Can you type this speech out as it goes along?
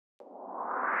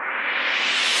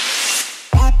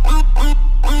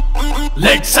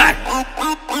Let's act.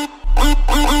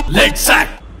 Let's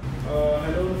act.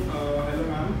 Hello,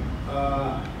 ma'am.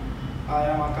 I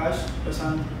am Akash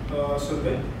Prashant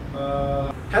Surve.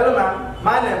 Hello, ma'am.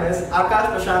 My name is Akash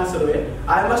Prashant Surve.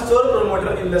 I am a store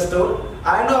promoter in the store.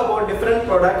 I know about different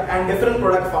product and different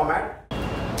product format.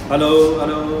 Hello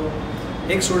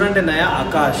एक student है नया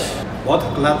आकाश, बहुत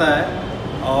हकलाता है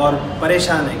और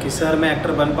परेशान है कि sir मैं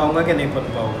एक्टर बन पाऊँगा कि नहीं बन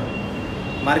पाऊँगा।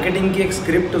 मार्केटिंग की एक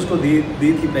स्क्रिप्ट उसको दी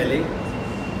थी पहले,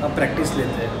 अब प्रैक्टिस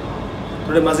लेते हैं,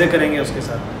 थोड़े मज़े करेंगे उसके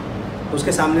साथ।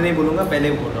 उसके सामने नहीं बोलूँगा, पहले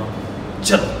ही बोल रहा हूँ।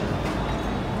 चलो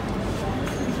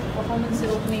परफॉर्मेंस से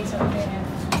रोक नहीं सकते हैं,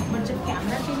 बट जब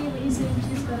कैमरा के लिए वही सेम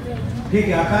चीज़ कर रहे हैं। ठीक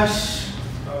है आकाश,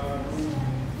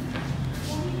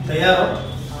 तैयार हो?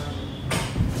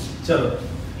 चलो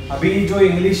अभी जो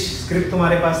इंग्लिश स्क्रिप्ट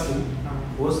तुम्हारे पास थी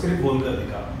वो स्क्रिप्ट बोल कर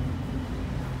दिखा।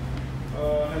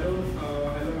 Hello,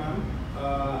 ma'am.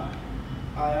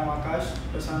 I am Akash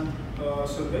Prashant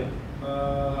Surve.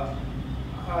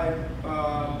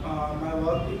 My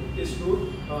work is to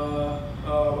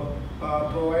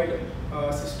provide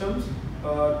systems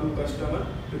to customer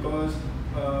because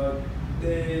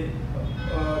they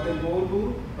go to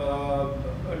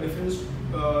a different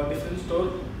store.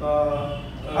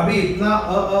 अभी इतना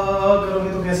करोगे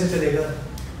तो कैसे चलेगा?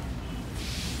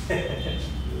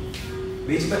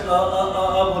 बीच में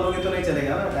बोलोगे तो नहीं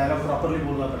चलेगा ना, डायलॉग प्रॉपर्ली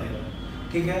बोलना पड़ेगा।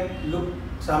 ठीक है, लुक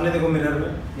सामने देखो मिरर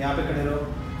में, यहाँ पे खड़े रहो,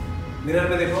 मिरर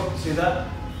में देखो सीधा,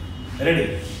 ready.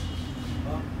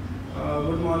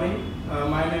 Good morning.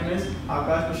 My name is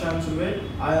Akash Prashant Surve.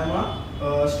 I am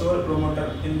a store promoter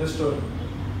in the store.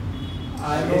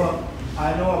 I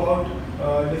know about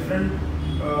different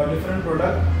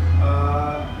product.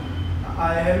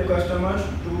 I help customers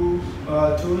to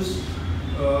choose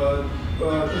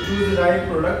the right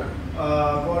product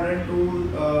according to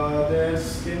their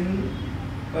skin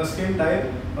type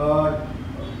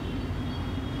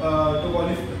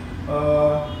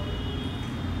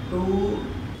to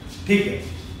ठीक है,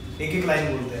 एक एक line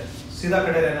बोलते हैं, सीधा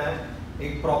खड़े रहना है,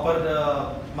 एक प्रॉपर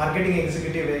मार्केटिंग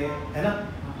एग्जीक्यूटिव है ना।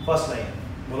 फर्स्ट लाइन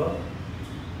बोलो।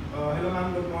 Hello ma'am,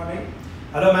 good morning.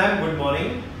 Hello ma'am, good morning.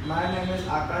 My name is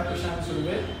Akash Prashant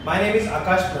Surve. My name is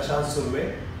Akash Prashant Surve.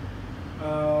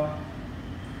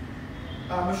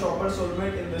 I'm a shopper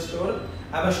soulmate in the store.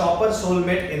 I am a shopper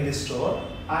soulmate in this store.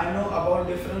 I know about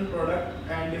different product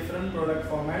and different product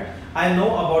format. I know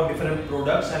about different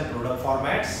products and product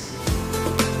formats.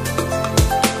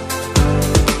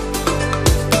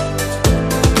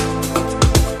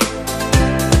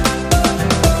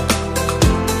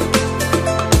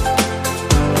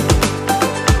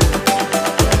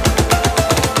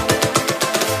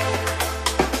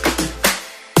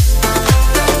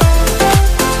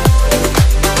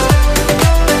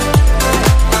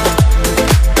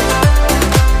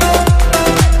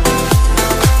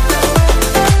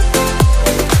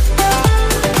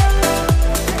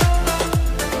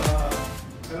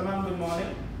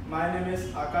 My name is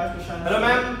Akash Prashant. Hello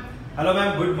ma'am, hello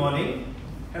ma'am, good morning.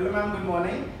 Hello ma'am, good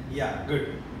morning. या good,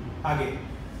 आगे।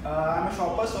 I'm a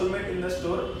shopper soulmate in the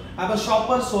store. I am a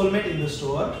shopper soulmate in the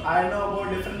store. I know about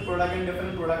different product and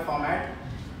different product format.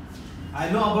 I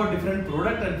know about different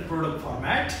product and product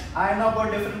format. I know about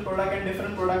different product and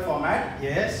different product format.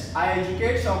 Yes. I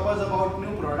educate shoppers about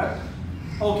new product.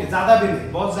 Okay, ज्यादा भी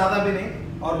नहीं, बहुत ज्यादा भी नहीं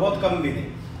और बहुत कम भी नहीं,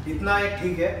 इतना एक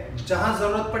ठीक है, जहां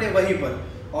जरूरत पड़े वहीं पर।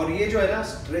 और ये जो है ना,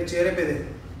 चेहरे पे देख,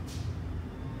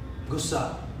 गुस्सा,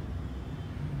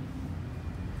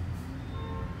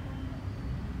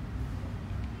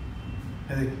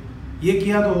 ये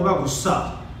किया तो होगा गुस्सा,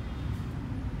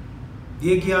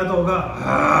 ये किया तो होगा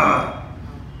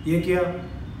ये किया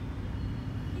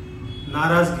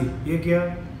नाराजगी, ये किया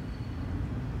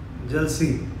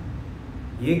जलसी,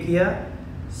 ये किया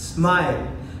smile,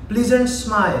 pleasant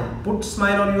smile, put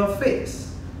smile on your face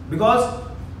because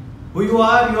who you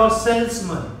are, your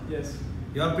salesman. Yes.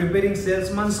 You are preparing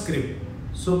salesman script.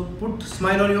 So put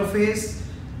smile on your face,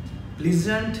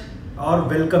 pleasant और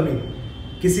welcoming.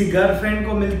 किसी गर्लफ्रेंड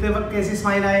को मिलते वक्त कैसी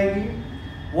स्माइल आएगी,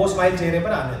 वो स्माइल चेहरे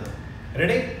पर आने दो।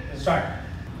 Ready, start.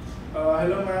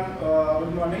 Hello ma'am,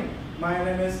 good morning. My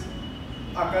name is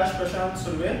Akash Prashant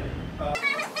Surve.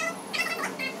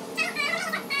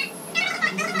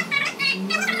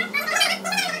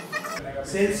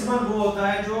 Salesman वो होता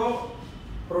है जो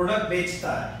प्रोडक्ट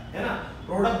बेचता है ना।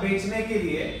 प्रोडक्ट बेचने के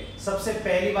लिए सबसे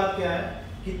पहली बात क्या है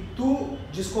कि तू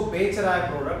जिसको बेच रहा है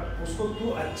प्रोडक्ट, उसको तू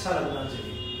अच्छा लगना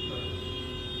चाहिए।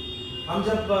 हम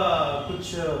जब कुछ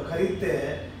खरीदते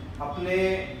हैं, अपने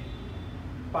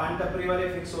पान टपरी वाले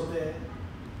फिक्स होते हैं,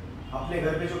 अपने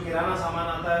घर पे जो किराना सामान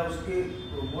आता है उसके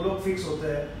वो लोग फिक्स होते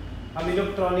हैं, हम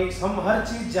इलेक्ट्रॉनिक्स, हम हर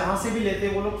चीज़ जहाँ से भी लेते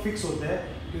हैं वो लोग फिक्स होते हैं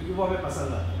क्योंकि वो हमें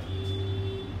पसंद आता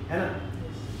है ना।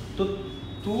 तो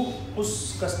तू उस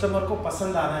कस्टमर को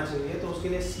पसंद आना चाहिए, तो उसके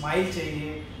लिए स्माइल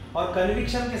चाहिए और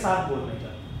कन्विक्शन के साथ बोलने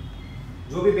का।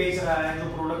 जो भी बेच रहा है, जो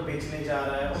प्रोडक्ट बेचने जा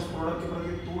रहा है, उस प्रोडक्ट के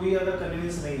प्रति तू ही अगर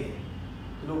कन्विंस नहीं है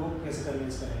तो लोगों को कैसे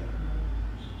कन्विंस करेगा?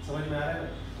 समझ में आ रहा है?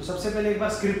 तो सबसे पहले एक बार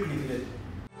स्क्रिप्ट लिख लेते।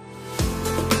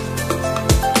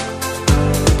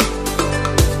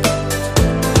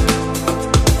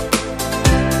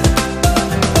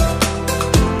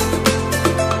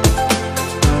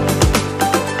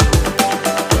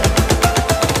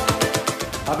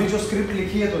 अभी जो स्क्रिप्ट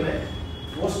लिखी है तूने,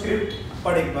 वो स्क्रिप्ट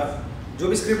पढ़ एक बार। जो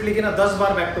भी स्क्रिप्ट लिखी ना 10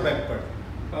 बार बैक टू बैक पढ़।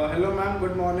 Hello ma'am,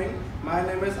 good morning. My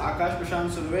name is Akash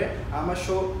Prashant Sulve. I'm a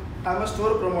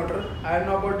store promoter. I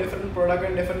know about different product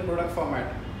and different product format.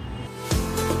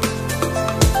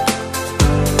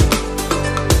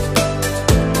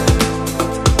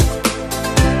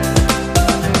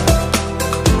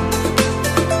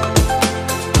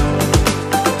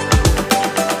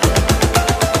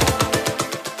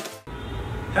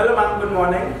 Hello ma'am, good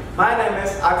morning. My name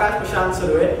is Akash Prashant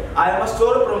Sulve. I am a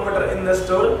store promoter in the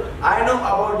store. I know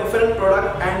about different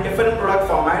product and different product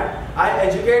format. I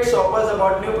educate shoppers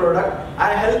about new product. I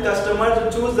help customers to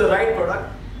choose the right product.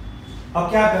 अब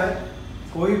क्या कर,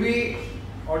 कोई भी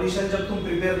audition जब तुम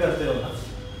prepare करते हो ना,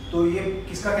 तो ये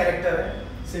किसका कैरेक्टर है?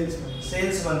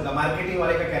 सेल्समैन का, मार्केटिंग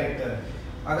वाले का कैरेक्टर है।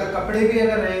 अगर कपड़े भी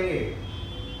अगर रहेंगे,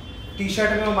 टी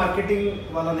शर्ट में वो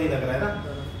मार्केटिंग वाला नहीं लग रहा है ना,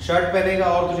 शर्ट पहनेगा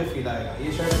और तुझे फील आएगा।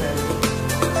 ये शर्ट पहनेगा,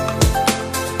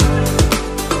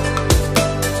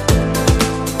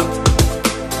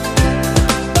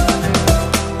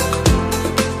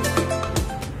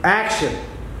 action.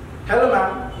 Hello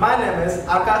ma'am, my name is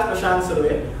Akash Prashant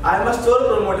Sulve. I am a store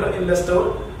promoter in the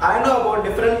store. I know about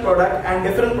different product and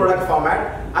different product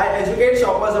format. I educate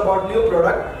shoppers about new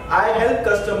product. I help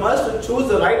customers to choose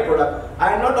the right product.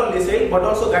 I not only sell but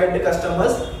also guide the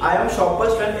customers. I am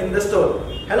shopper's friend in the store.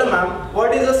 Hello ma'am,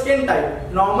 what is your skin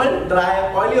type? Normal, dry,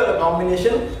 oily or a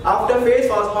combination? After face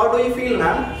wash, how do you feel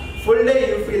ma'am? Full day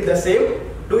you feel the same?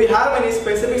 Do you have any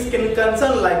specific skin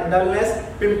concern like dullness,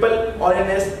 pimple,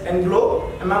 oiliness and glow?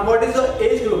 And ma'am, what is your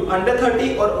age group? Under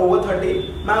 30 or over 30?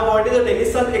 Ma'am, what is your daily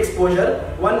sun exposure?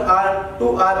 1 hour, 2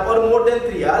 hour or more than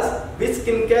 3 hours? Which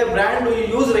skincare brand do you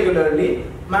use regularly?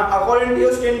 Ma'am, according to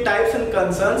your skin types and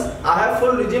concerns, I have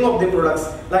full regime of the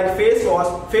products like face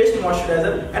wash, face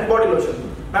moisturizer and body lotion.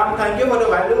 Ma'am, thank you for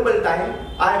your valuable time.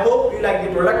 I hope you like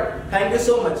the product. Thank you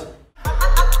so much.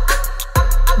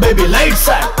 Baby, lights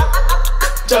out.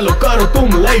 चलो करो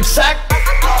तुम light sac,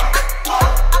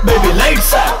 baby light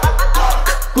sac,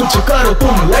 कुछ करो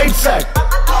तुम light sac,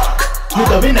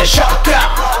 with Vinay Shakya,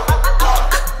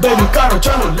 baby करो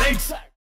चलो light sac.